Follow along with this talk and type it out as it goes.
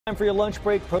Time for your lunch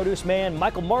break, produce man.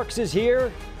 Michael Marks is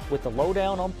here with the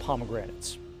lowdown on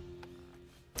pomegranates.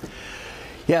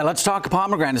 Yeah, let's talk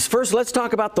pomegranates. First, let's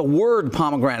talk about the word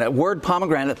pomegranate. Word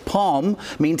pomegranate, palm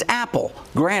means apple.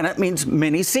 Granite means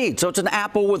many seeds. So it's an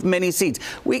apple with many seeds.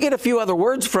 We get a few other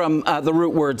words from the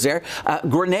root words there.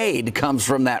 Grenade comes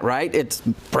from that, right? It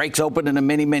breaks open into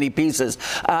many, many pieces.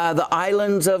 The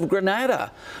islands of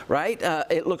Grenada, right?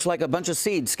 It looks like a bunch of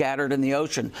seeds scattered in the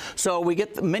ocean. So we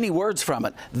get many words from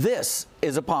it. This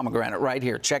is a pomegranate right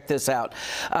here. Check this out.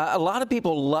 A lot of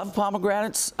people love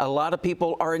pomegranates. A lot of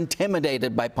people are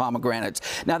intimidated by pomegranates.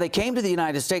 Now, they came to the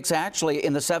United States actually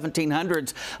in the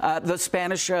 1700s. The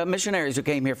Spanish missionaries who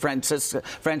came here,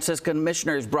 Franciscan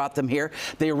missionaries, brought them here.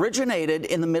 They originated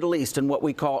in the Middle East in what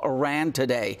we call Iran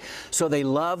today. So they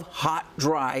love hot,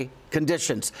 dry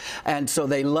conditions. And so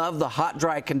they love the hot,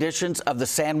 dry conditions of the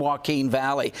San Joaquin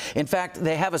Valley. In fact,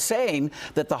 they have a saying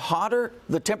that the hotter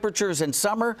the temperatures in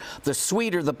summer, the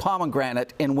sweeter the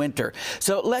pomegranate in winter.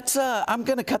 So let's, I'm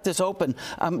going to cut this open.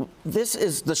 This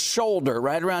is the shoulder.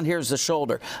 Right around here is the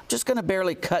shoulder. I'm just going to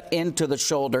barely cut into the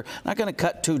shoulder. Not going to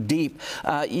cut too deep.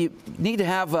 You need to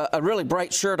have a really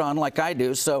bright shirt on like I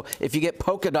do. So if you get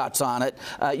polka dots on it,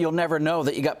 you'll never know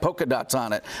that you got polka dots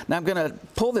on it. Now I'm going to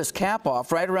pull this cap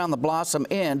off right around the blossom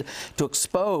end to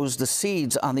expose the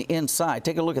seeds on the inside.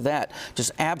 Take a look at that.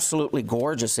 Just absolutely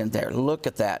gorgeous in there. Look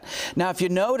at that. Now, if you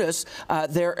notice,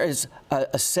 there is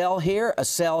a cell here, a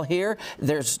cell here.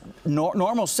 There's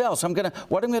normal cells. So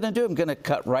what I'm going to do, I'm going to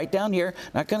cut right down here.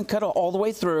 Not going to cut it all the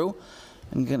way through.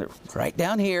 I'm going to right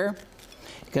down here.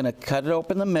 Going to cut it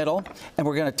open the middle, and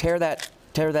we're going to tear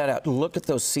that out. Look at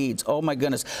those seeds. Oh my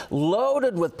goodness.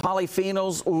 Loaded with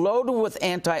polyphenols, loaded with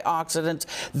antioxidants.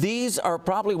 These are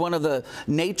probably one of the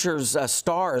nature's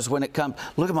stars when it comes.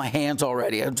 Look at my hands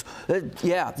already.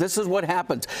 Yeah, this is what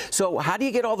happens. So how do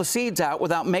you get all the seeds out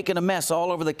without making a mess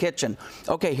all over the kitchen?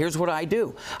 Okay, here's what I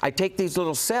do. I take these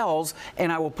little cells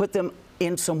and I will put them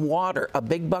in some water, a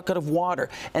big bucket of water,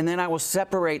 and then I will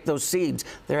separate those seeds.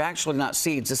 They're actually not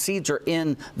seeds. The seeds are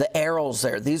in the arils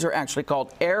there. These are actually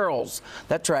called arils.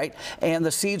 That's right. And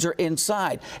the seeds are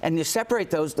inside. And you separate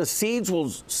those, the seeds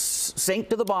will sink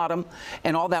to the bottom,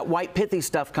 and all that white pithy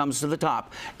stuff comes to the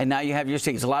top. And now you have your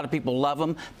seeds. A lot of people love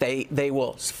them. They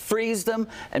will freeze them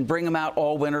and bring them out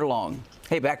all winter long.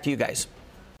 Hey, back to you guys.